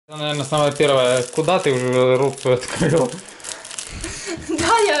Наверное, самое первое, куда ты уже рот открыл?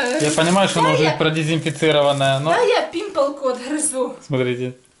 Да, Я понимаю, что она уже продезинфицированная, но... Да, я пимпл-код грызу.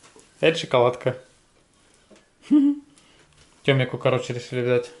 Смотрите, это шоколадка. Тёмику, короче, решили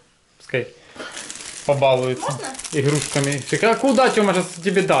взять. Пускай побалуется. Можно? Игрушками. А куда Тёма сейчас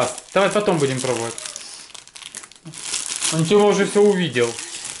тебе даст? Давай потом будем пробовать. Он Тёма уже все увидел.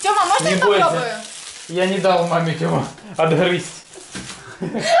 Тёма, можно Не я бойся. попробую? Я не дал маме Тёма отгрызть.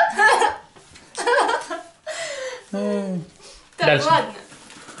 Так, Дальше. ладно.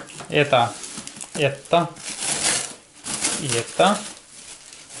 Это. И это.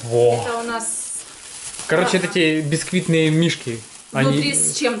 Во. Это у нас... Короче, это те бисквитные мишки. Внутри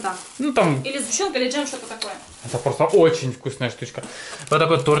с чем-то. Ну там... Или сгущенка, или джем, что-то такое. Это просто очень вкусная штучка. Вот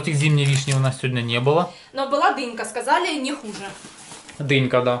такой тортик зимней вишни у нас сегодня не было. Но была дынька, сказали, не хуже.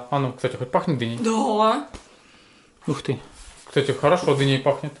 Дынька, да. А ну, кстати, хоть пахнет дыней? Да. Ух ты. Кстати, хорошо дыней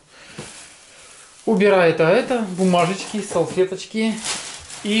пахнет. Убирает это, бумажечки, салфеточки.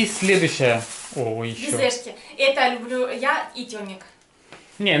 И следующее. О, еще. Безешки. Это люблю я и Тёмик.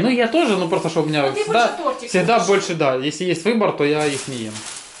 Не, ну я тоже, ну просто что у меня Ну, ты всегда, больше тортик всегда любишь. больше, да. Если есть выбор, то я их не ем.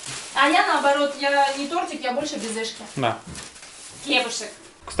 А я наоборот, я не тортик, я больше безешки. Да. Хлебушек.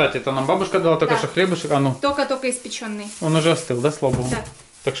 Кстати, это нам бабушка дала только Да. что хлебушек. А ну, Только испеченный. он уже остыл, да, слава богу? Да.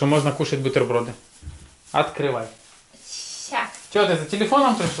 Так что можно кушать бутерброды. Открывай. Ща. Че, ты за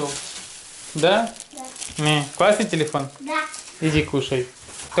телефоном пришел? Да? Да. Не, классный телефон? Да. Иди кушай.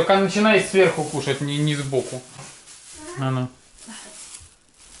 Только начинай сверху кушать, не сбоку. А ну.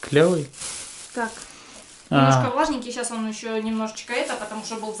 Клевый? Так. А. Немножко влажненький, сейчас он еще немножечко это, потому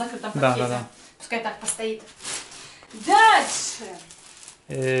что был в закрытом Да, пакете. да. Пускай так постоит. Дальше.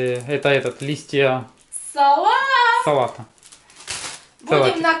 Это листья Салат. салата. Будем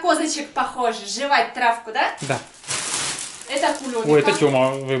Салатик. на козочек похожи. Жевать травку, да? Да. Это кулёвика. Ой, это Тёма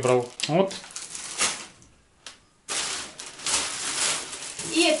выбрал. Вот.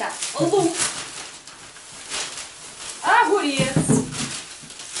 И это лук. Огурец.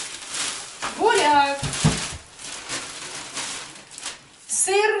 Буряк.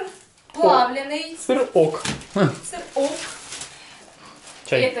 Сыр плавленый. Сыр ок. Сыр ок.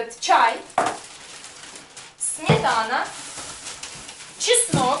 Чай. Этот чай. Сметана.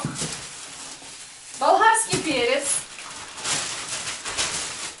 Чеснок. Болгарский перец.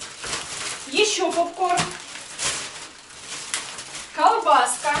 Еще попкорн.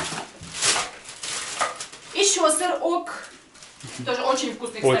 Колбаска. Еще сыр ок. Тоже очень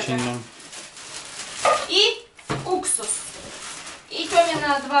вкусный, кстати. Очень, ну. И уксус. И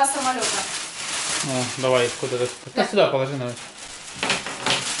Тёмина 2 самолета. О, давай куда-то. Да. Сюда положи, давай.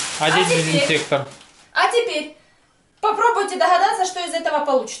 Один теперь? дезинфектор. А теперь попробуйте догадаться, что из этого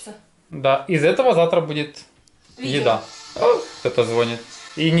получится. Да, из этого завтра будет Видео. еда. Кто-то звонит.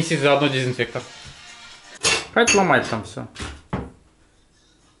 И неси заодно дезинфектор. Хватит ломать там все.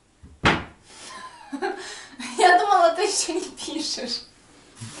 Я думала, ты еще не пишешь.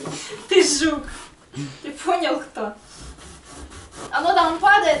 Ты жук. Ты понял, кто? Оно там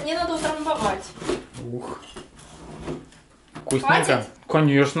падает, мне надо утрамбовать. Ух. Вкусненько. Хватит?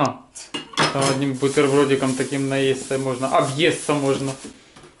 Конечно. Там одним бутербродиком таким наесться можно. Объесться можно.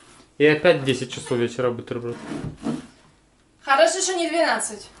 И опять 10 часов вечера бутерброд. Хорошо, что не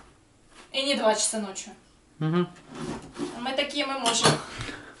 12. И не 2 часа ночью. Угу. Мы такие, мы можем.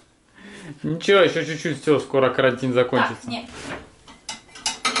 Ничего, еще чуть-чуть, все, скоро карантин закончится. Так, нет.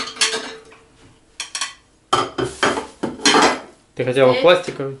 Ты хотела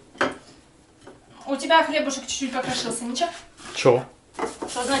пластиковый? У тебя хлебушек чуть-чуть покрошился, ничего? Чё?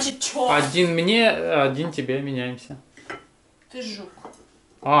 Что значит чё? Один мне, один тебе, меняемся. Ты жук.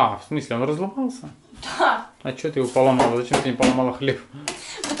 А, в смысле, он разломался? Да, А чё ты его поломала? Зачем ты не поломала хлеб?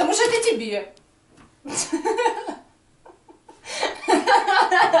 потому что это тебе.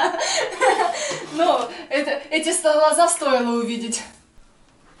 Ну, эти глаза стоило увидеть.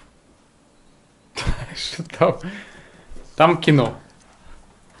 Что там? Там кино.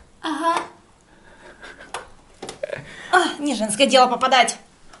 Ага. Не женское дело попадать.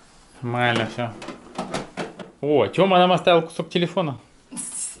 Нормально все. О, Тёма нам оставил кусок телефона.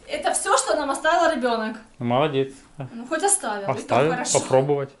 Это все, что нам оставил ребенок. Ну, молодец. Ну, хоть оставил. и то Оставил, хорошо.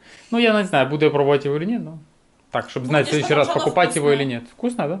 попробовать. Ну, я не знаю, буду я пробовать его или нет, но... Так, чтобы знать в Будешь, следующий раз, потому что оно покупать его вкусное. или нет.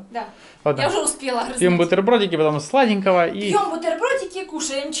 Вкусно, да? Да. Ладно. Я уже успела Пьем грызнуть. бутербродики, потом сладенького и... Пьем бутербродики,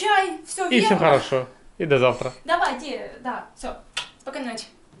 кушаем чай. Все И все хорошо. И до завтра. Давайте, да, все. Спокойной ночи.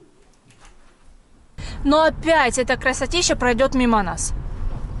 Но опять эта красотища пройдет мимо нас.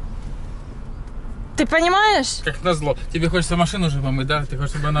 Ты понимаешь? Как назло. Тебе хочется машину уже помыть, да? Ты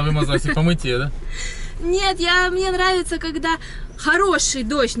хочешь, чтобы она вымазалась и помыть ее, да? Нет, мне нравится, когда хороший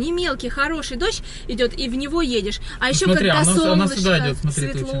дождь, не мелкий, хороший дождь идет, и в него едешь. А еще смотри, когда солнышко, она сюда идет, смотри,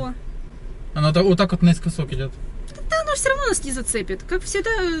 светло. туча. Она вот так вот наискосок идет. Да оно все равно нас не зацепит. Как всегда,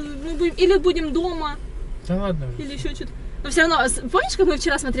 мы будем, или будем дома, Да ладно. или еще что-то. Но все равно, помнишь, как мы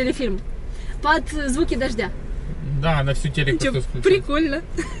вчера смотрели фильм? Под звуки дождя. Да, на всю телек просто включить. Прикольно.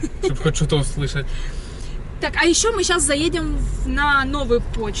 Чтобы хоть что-то услышать. Так, а еще мы сейчас заедем на новую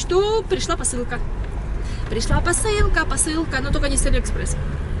почту. Пришла посылка. Пришла посылка, но только не с Алиэкспресс.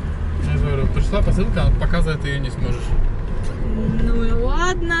 Я говорю, пришла посылка, а показывать ты ее не сможешь. Ну и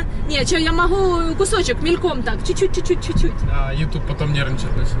ладно. Не, что, я могу кусочек, мельком так, чуть-чуть. А YouTube потом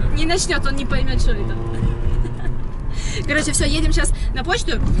нервничать начнет. Не начнет, он не поймет, что это. Короче, все, едем сейчас на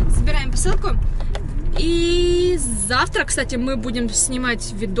почту, забираем посылку. И завтра, кстати, мы будем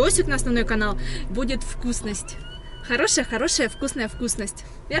снимать видосик на основной канал. Будет вкусность. Хорошая, вкусная вкусность.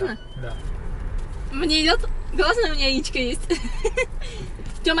 Верно? Да. Мне идет? Главное, у меня яичко есть.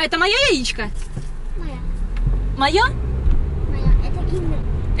 Тёма, это моя яичко? Моя. Моя? Моя. Это киндер.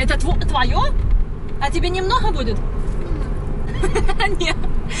 Это твое? А тебе немного будет? Нет.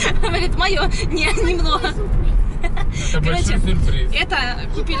 Говорит, мое. Не, немного. Это большой Короче, сюрприз. это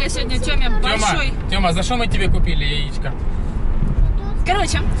купили сегодня Тёме большой. Тёма, за что мы тебе купили яичко?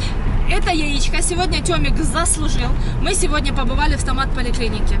 Короче, это яичко сегодня Тёмик заслужил. Мы сегодня побывали в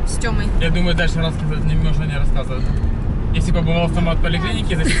стомат-поликлинике с Тёмой. Я думаю, дальше рассказать можно не рассказывать. Если побывал в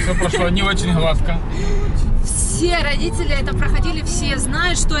стомат-поликлинике, значит все прошло не очень гладко. Все родители это проходили, все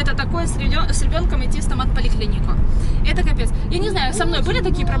знают, что это такое с ребенком идти в стомат-поликлинику. Это капец. Я не знаю, со мной были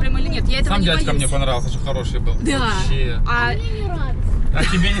такие проблемы или нет, я этого Сам не дядька боюсь. мне понравился, что хороший был. Да. Вообще. Мне не нравится. А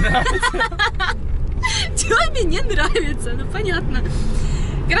тебе не нравится? Тёме не нравится, ну понятно.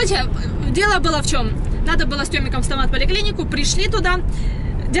 Короче, дело было в чем? Надо было с Тёмиком в стомат-поликлинику, пришли туда,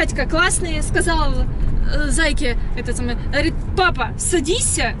 дядька классный, сказал зайке, говорит, папа,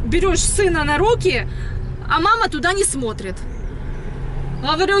 садись, берешь сына на руки, а мама туда не смотрит.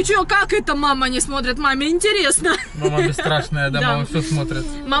 Я говорю, что, как это мама не смотрит? Маме интересно. Мама бесстрашная, да, Да. мама все смотрит.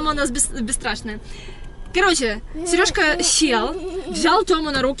 Мама у нас бесстрашная. Короче, Сережка сел, взял Тему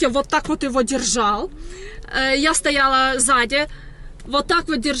на руки, вот так вот его держал. Я стояла сзади, вот так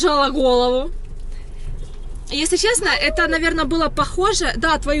вот держала голову. Если честно, это, наверное, было похоже,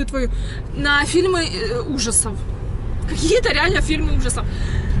 да, твою, на фильмы ужасов. Какие-то реально фильмы ужасов.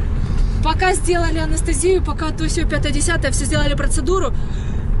 Пока сделали анестезию, пока то все 5-10, все сделали процедуру,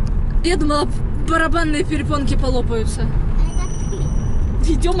 я думала, барабанные перепонки полопаются.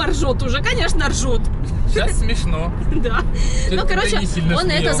 Тёма ржет уже, конечно, ржет. Сейчас смешно. Да. Ну, короче, не сильно он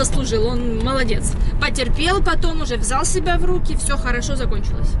это смеялся. заслужил, он молодец. Потерпел потом уже, взял себя в руки, все хорошо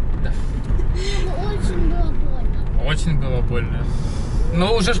закончилось. Очень было больно. Очень было больно.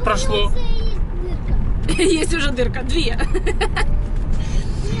 Но уже ж прошло. Есть уже дырка, 2.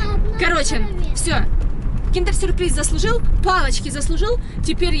 Короче, все. Киндер-сюрприз заслужил, палочки заслужил.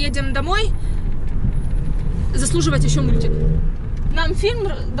 Теперь едем домой. Заслуживать еще мультик. Нам фильм,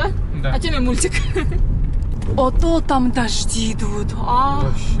 да? Да. А Тёме мультик. Ото там дожди идут.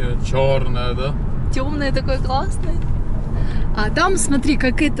 Вообще черная, да? Темное такое классное. А там, смотри,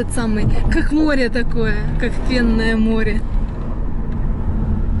 как этот самый, как море такое, как пенное море.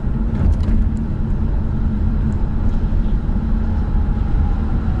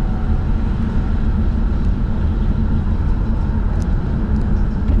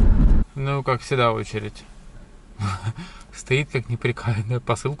 Ну, как всегда, очередь. Стоит как неприкаянная,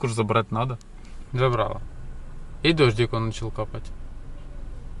 посылку же забрать надо. Забрала. И дождик он начал капать.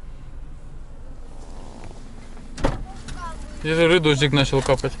 Я говорю, дождик начал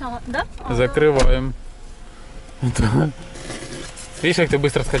капать. Да? Закрываем. Видишь, как ты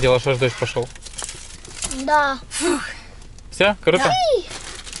быстро сходила, что ж дождь пошел. Да. Все, круто?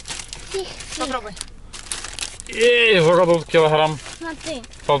 Попробуй. Эй, сколько тут килограмм? Смотри.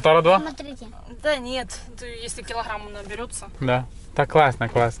 1,5-2? Смотрите. Да нет, если килограмм наберется. Да. Так классно,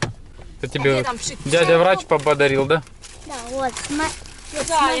 классно. Это тебе Где там пшик? дядя врач подарил, да? Да, вот. Вот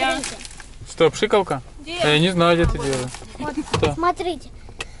Да, я- смотрите. Что, пшикалка? Где? Я не знаю, где ты делаешь. Вот, Что? смотрите.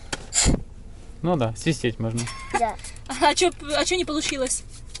 Ну да, свистеть можно. Да. А чё не получилось?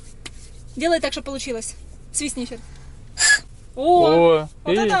 Делай так, что получилось. Свистни еще. О,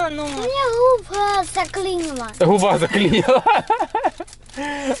 вот и это оно. У меня губа заклинила. губа заклинила.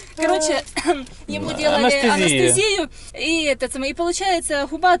 Короче, ему делали Анестезия. анестезию, и получается,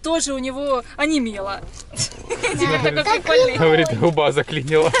 губа тоже у него онемела. Теперь такой прикольный. Говорит, губа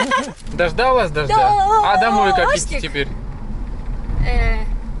заклинила. Дождалась дождя? Да. А домой как Дождик. идти теперь? Э,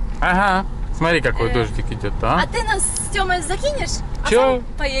 Ага. Смотри, какой дождик идет, А а? ты нас с Тёмой закинешь? А Чё? сам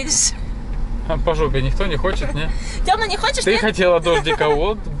поедешь. А по жопе никто не хочет, не? Тёма, не хочешь, Ты нет? хотела дождика,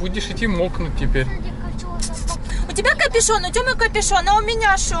 вот будешь идти мокнуть теперь. У тебя капюшон, у Тёмы капюшон, а у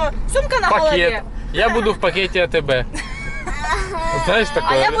меня что? Сумка на Пакет. голове. Я буду в пакете АТБ. Знаешь такое?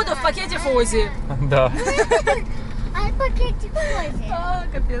 А я да? буду в пакете Фози. Да. А пакетик Фози. А,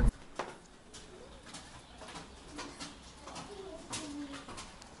 капец.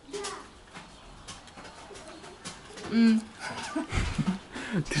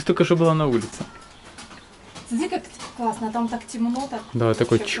 Ты ж только что была на улице. Смотри, как классно, там так темно, так. Да,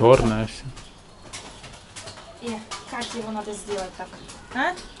 такое Вообще черное все. И как его надо сделать так?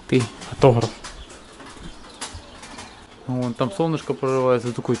 А? Ты, автограф. Вон там солнышко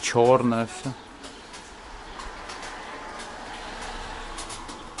прорывается, такое черное все.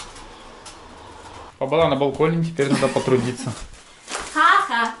 Побыла на балконе, теперь надо потрудиться.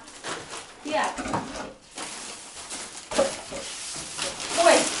 Ха-ха. Так.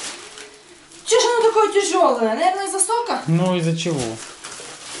 Ой, что же оно такое тяжелое? Наверное, из-за сока? Ну из-за чего?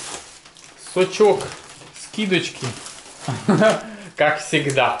 Сочок, скидочки, как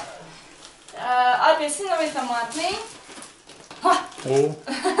всегда. Апельсиновый, томатный. О,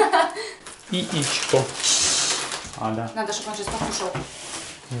 яичко. А, да. Надо, чтобы он сейчас покушал.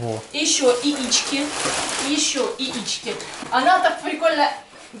 Вот. Еще яички. Еще яички. Она так прикольно...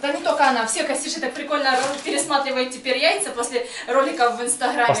 Да не только она, все костиши так прикольно пересматривают теперь яйца после роликов в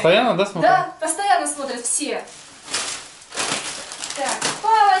Инстаграме. Постоянно, да, смотришь? Да, постоянно смотрят все. Так,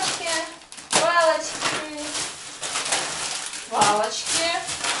 палочки, палочки, палочки,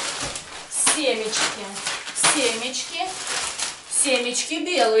 семечки, семечки, семечки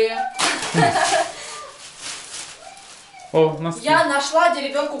белые. О, носки. Я нашла, где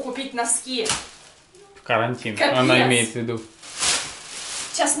ребенку купить носки. В карантин. Капец. Она имеет в виду.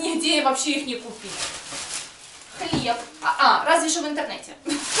 Сейчас нигде вообще их не купить. Хлеб. Разве что в интернете.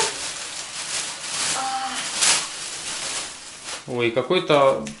 Ой,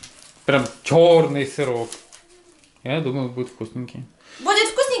 какой-то прям черный сырок. Я думаю, будет вкусненький. Будет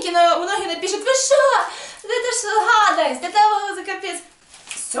вкусненький, но многие напишут: вы что? Это ж гадость, это за капец.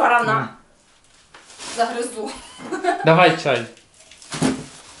 Все равно. Загрызу. Давай чай.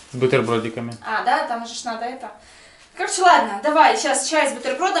 С бутербродиками. Да, там же ж надо это. Короче, ладно, давай, сейчас чай с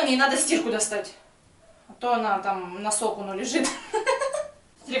бутербродами, и надо стирку достать. А то она там на соку лежит.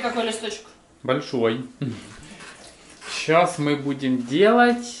 Смотри, какой листочек. Большой. Сейчас мы будем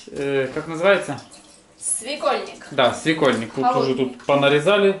делать, как называется? Свекольник. Да, свекольник. Тут Холодный. уже тут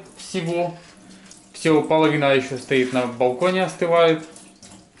понарезали всего. Всего половина еще стоит на балконе, остывает.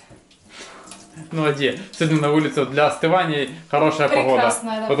 Ну а где? Сегодня на улице для остывания хорошая Прекрасная,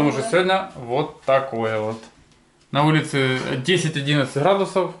 погода. да, Потому погода. что сегодня вот такое вот. На улице 10-11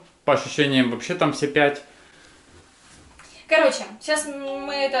 градусов. По ощущениям вообще там все 5. Короче, сейчас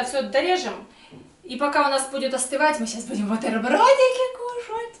мы это все дорежем. И пока у нас будет остывать, мы сейчас будем бутербродики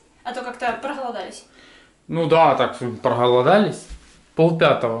кушать. А то как-то проголодались. Ну да, так проголодались.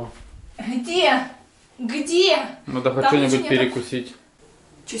 4:30. Где? Где? Надо хоть Там что-нибудь ничего нету. перекусить.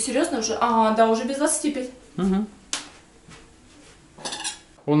 Че, серьезно уже? Да, уже без 25. Угу.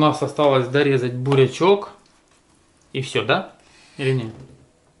 У нас осталось дорезать бурячок. И все, да? Или нет?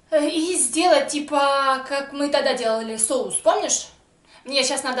 И сделать, типа, как мы тогда делали соус, помнишь? Мне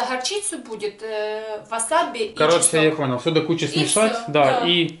сейчас надо горчицу будет, васаби и Короче, чеснок. я понял. Все до кучи смешать. всё, Да, да.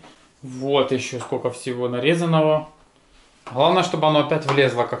 и вот еще сколько всего нарезанного. Главное, чтобы оно опять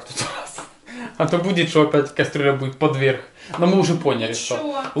влезло как в тот раз. А то будет, что опять кастрюля будет подверх. Но мы уже поняли, Ничего.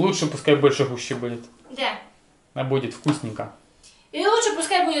 что лучше пускай больше гуще будет. Да. А будет вкусненько. И лучше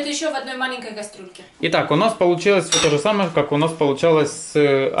пускай будет еще в одной маленькой кастрюльке. Итак, у нас получилось все то же самое, как у нас получалось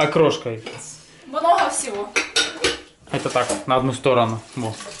с окрошкой. Много всего. Это так, на одну сторону.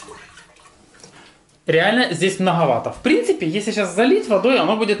 Вот. Реально здесь многовато. В принципе, если сейчас залить водой,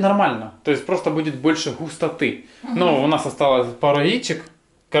 оно будет нормально. То есть просто будет больше густоты. Но у нас осталось пару яичек,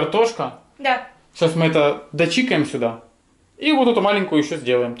 картошка. Да. Сейчас мы это дочикаем сюда. И вот эту маленькую еще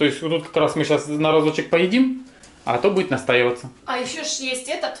сделаем. То есть вот тут как раз мы сейчас на разочек поедим, а то будет настаиваться. А еще ж есть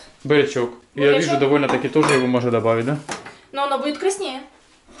этот. Бурячок. Я Бурячок? вижу, довольно-таки тоже его можно добавить, да? Но оно будет вкуснее.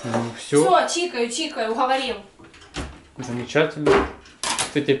 Ну, все. Все, чикаю, уговорил. Замечательно.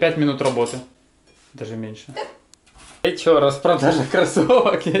 Кстати, 5 минут работы. Даже меньше. И что, распродажа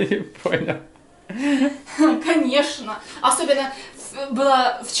кроссовок? Я не понял. Конечно. Особенно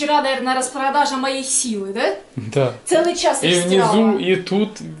была вчера, наверное, распродажа моей силы, да? Да. Целый час И их внизу, стирала. и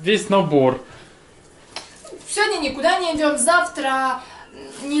тут весь набор. Сегодня никуда не идем, завтра,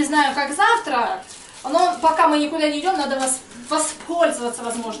 не знаю, как завтра, но пока мы никуда не идем, надо воспользоваться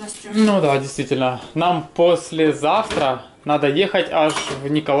возможностью. Ну да, действительно. Нам послезавтра надо ехать аж в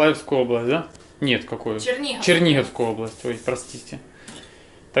Николаевскую область, да? Нет, какую? Черниговскую. Черниговскую область, ой, простите.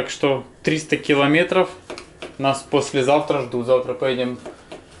 Так что 300 километров нас послезавтра ждут. Завтра поедем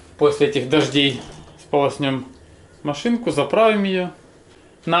после этих дождей, сполоснем машинку, заправим ее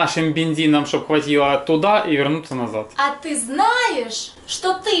нашим бензином, чтобы хватило туда и вернуться назад. А ты знаешь,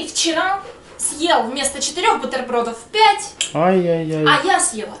 что ты вчера съел вместо 4 бутербродов 5, Ай-яй-яй. а я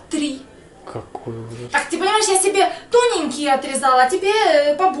съела 3. Какой ужас. Так, ты понимаешь, я себе тоненькие отрезала, а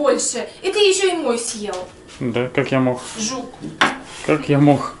тебе побольше. И ты еще и мой съел. Да, как я мог? Жук. Как я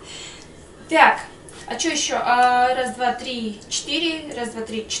мог? Так, а что еще? Раз, два, три, 4. Раз, два,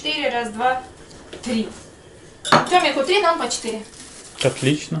 три, 4. Раз, два, 3. Тёмику 3, нам по 4.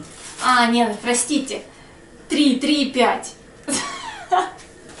 Отлично. Нет, простите. 3, 5.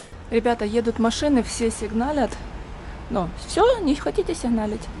 Ребята, едут машины, все сигналят. Но все, не хотите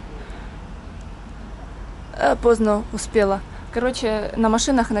сигналить? Поздно успела. Короче, на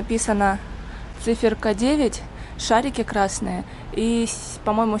машинах написано циферка 9, шарики красные и,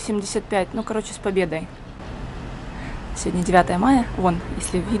 по-моему, 75. Ну, короче, с победой. Сегодня 9 мая. Вон,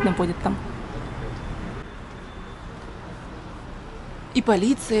 если видно будет там. И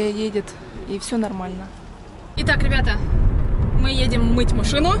полиция едет, и все нормально. Итак, ребята, мы едем мыть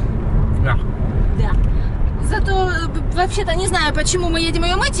машину. Да. Да. Зато вообще-то не знаю, почему мы едем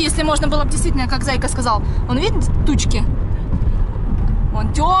ее мыть, если можно было бы действительно, как Зайка сказал. Он видит тучки?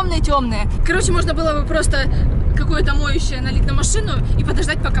 Вон темные. Короче, можно было бы просто какое-то моющее налить на машину и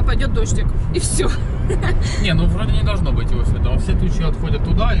подождать, пока пойдет дождик. И все. Не, ну вроде не должно быть его сюда. Все тучи отходят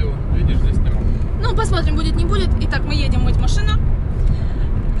туда, и видишь, здесь нема. Ну, посмотрим, будет, не будет. Итак, мы едем мыть машину.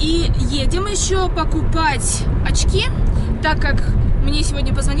 И едем еще покупать очки, так как мне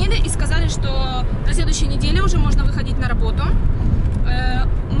сегодня позвонили и сказали, что на следующей неделе уже можно выходить на работу.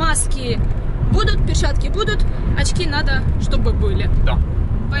 Маски будут, перчатки будут, очки надо, чтобы были. Да.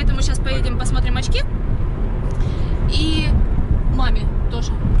 Поэтому сейчас поедем посмотрим очки. И маме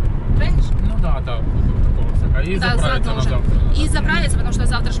тоже. Правильно? Ну да. Такого всякого. И Да, заправиться заодно на уже. завтра. И заправиться, потому что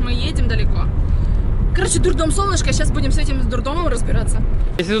завтра же мы едем далеко. Короче, дурдом солнышко, сейчас будем с этим дурдомом разбираться.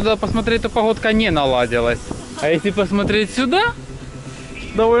 Если туда посмотреть, то погодка не наладилась. А если посмотреть сюда,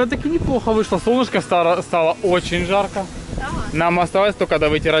 довольно-таки неплохо вышло. Солнышко стало очень жарко. Да. Нам осталось только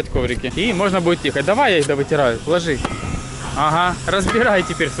довытирать коврики. И можно будет ехать. Давай я их довытираю. Ложи. Ага. Разбирай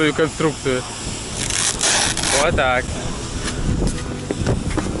теперь свою конструкцию. Вот так.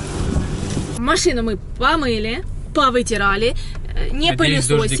 Машину мы помыли, повытирали, не Надеюсь,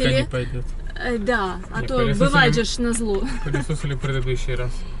 дождика пылесосили. не пойдет. Да, а Не то пылесосили. бывает же ж назло. Пылесосили в предыдущий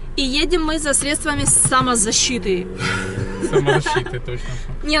раз. И едем мы за средствами самозащиты. Самозащиты точно.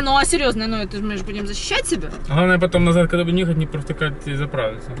 Не, ну а серьезно, ну это же мы же будем защищать себя. Главное потом назад, когда будем ехать, не провтыкать и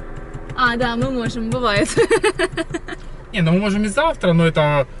заправиться. Да, мы можем, бывает. Не, ну мы можем и завтра, но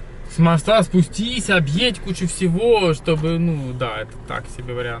это с моста спустись, объедь кучу всего, чтобы, ну да, это так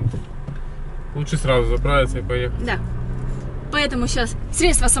себе вариант. Лучше сразу заправиться и поехать. Да. Поэтому сейчас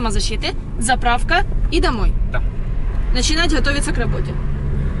средства самозащиты, заправка и домой. Да. Начинать готовиться к работе.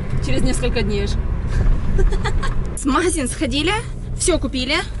 Через несколько дней же. В магазин сходили, все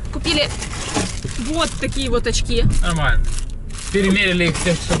купили. Купили вот такие вот очки. Нормально. Перемерили их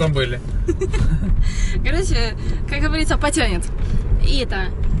всех, что там были. Короче, как говорится, потянет. И это,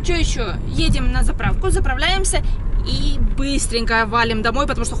 что еще? Едем на заправку, заправляемся и быстренько валим домой,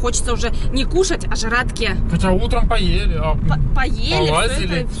 потому что хочется уже не кушать, а жратки. Хотя утром поели, Поели,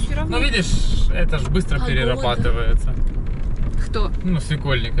 полазили. все равно. Ну видишь, это же быстро Погода. перерабатывается. Кто? Ну,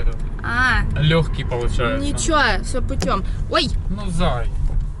 свекольник этот. Легкий получается. Ничего, все путем. Ой, Ну, зай.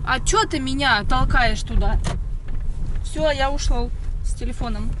 а чё ты меня толкаешь туда? Все, я ушел с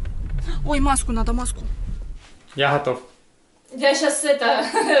телефоном. Ой, маску надо, маску. Я готов. Я сейчас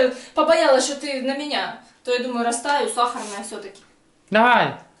побоялась, что ты на меня. То я думаю, растаю, сахарная все-таки.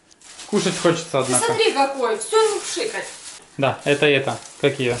 Давай. Кушать хочется, Ты однако. смотри какой, все пшикать. Да, это.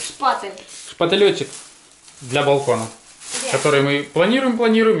 Какие? Шпатель. Шпателечек для балкона. Где? Который мы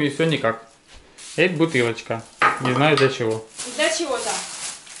планируем, и все никак. Это бутылочка. Не знаю для чего. Для чего-то.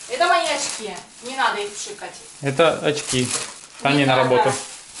 Это мои очки. Не надо их пшикать. Это очки. Таня Не на надо. работу.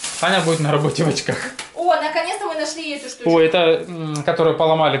 Таня будет на работе в очках. О, наконец-то мы нашли эту штучку. О, это, которую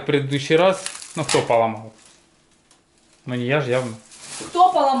поломали в предыдущий раз. Ну, кто поломал? Ну, не я же явно.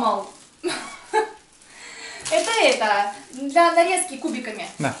 Кто поломал? Это для нарезки кубиками.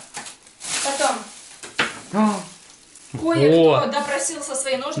 Да. Потом кое-кто допросился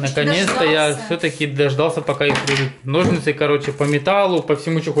своей ножнички. Наконец-то я дождался. все-таки дождался, пока их придут. Ножницы, короче, по металлу, по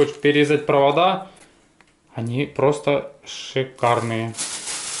всему, что хочешь, перерезать провода. Они просто шикарные.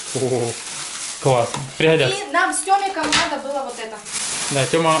 О, классно. Пригодятся. И нам с Тёмиком надо было вот это. Да,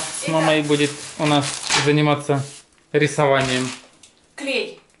 Тёма с мамой будет у нас заниматься рисованием.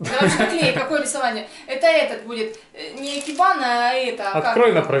 Клей. Да вообще клей, какое рисование? Это этот будет, не экибана, а это...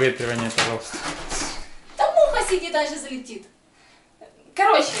 Открой на проветривание, пожалуйста. Там муха сидит, даже залетит.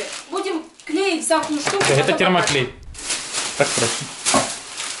 Короче, будем клеить всякую штуку. Это термоклей. Так проще.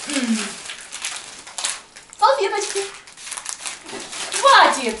 Салфеточки.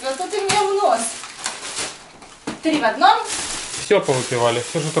 Хватит, а то ты мне в нос. 3 в одном. Все повыпивали,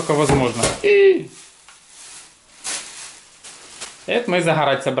 все, что только возможно. Это мы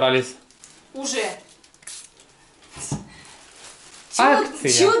загорать собрались. Уже.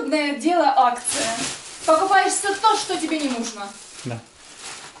 Акция. Чудное дело акция. Покупаешь все то, что тебе не нужно. Да.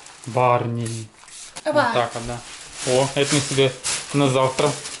 Барни. Опа. Вот так вот, да. О, это мы себе на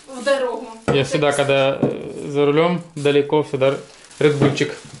завтра. В дорогу. Я всегда, когда за рулем далеко, всегда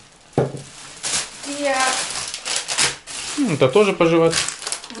редбульчик. Я Это тоже пожевать.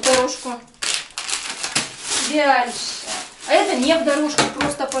 в дорожку. Дальше. А это не в дорожку,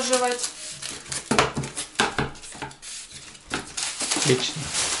 просто пожевать. Отлично.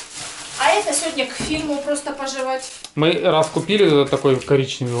 А это сегодня к фильму просто пожевать. Мы раз купили вот такой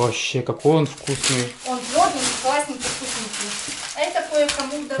коричневый, вообще, какой он вкусный. Он твердый, классненький, вкусненький. А это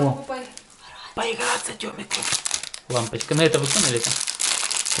кое-кому в дорогу Поиграться, Тёмик. Лампочка. На это выкинули-то?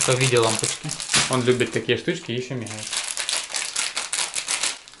 Только в виде лампочки. Он любит такие штучки и еще мигает.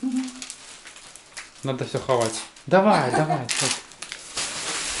 Надо все ховать. Давай, давай.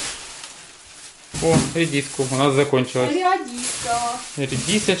 О, редиску у нас закончилась. Редиска.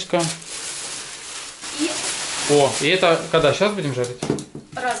 Редисочка. И О, и это когда? Сейчас будем жарить?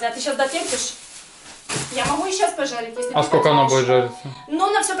 разве, а ты сейчас дотерпишь? Я могу и сейчас пожарить, если А ты сколько оно хотишь. будет жариться?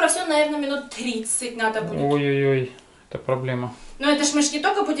 Ну, на все про все, наверное, минут 30 надо будет. Ой-ой-ой, это проблема. Но это ж мы ж не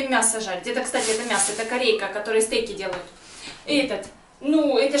только будем мясо жарить. Это, кстати, это мясо, это корейка, которые стейки делают. Этот,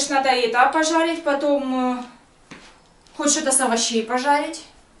 ну, это ж надо это пожарить, потом хоть что-то с овощей пожарить.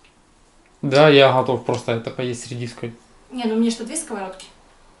 Да, я готов просто это поесть с редиской. Не, ну мне что, 2 сковородки?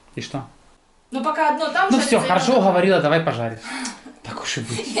 И что? Ну, пока одно там Ну жарится, все, хорошо одно- уговорила, давай пожарим. Так уж и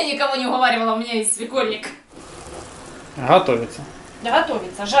быть. Я никого не уговаривала, у меня есть свекольник. Готовится.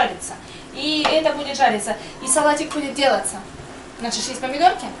 Готовится, жарится. И это будет жариться. И салатик будет делаться. Значит, есть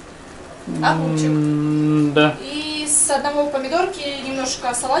помидорки, огурчик. Да. И с одного помидорки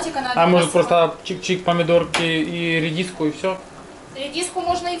немножко салатика надо. А может просто чик-чик, помидорки и редиску и все? Редиску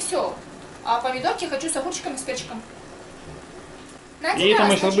можно и все. А помидорки хочу с огурчиком и с перчиком. И это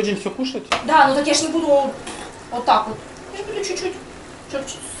мы сейчас будем все кушать? Да, ну так я ж не буду вот так вот. Я же буду чуть-чуть. Чтоб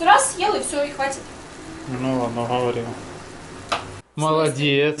раз съел и все, и хватит. Ну ладно, говорила.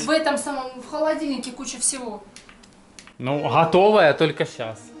 Молодец. В этом самом, в холодильнике куча всего. Ну, готовая только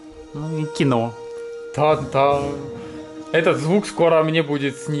сейчас. Ну и кино. Та-та. Этот звук скоро мне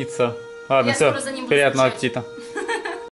будет сниться. Ладно, Я все. скоро за ним буду Приятного скучать. аппетита.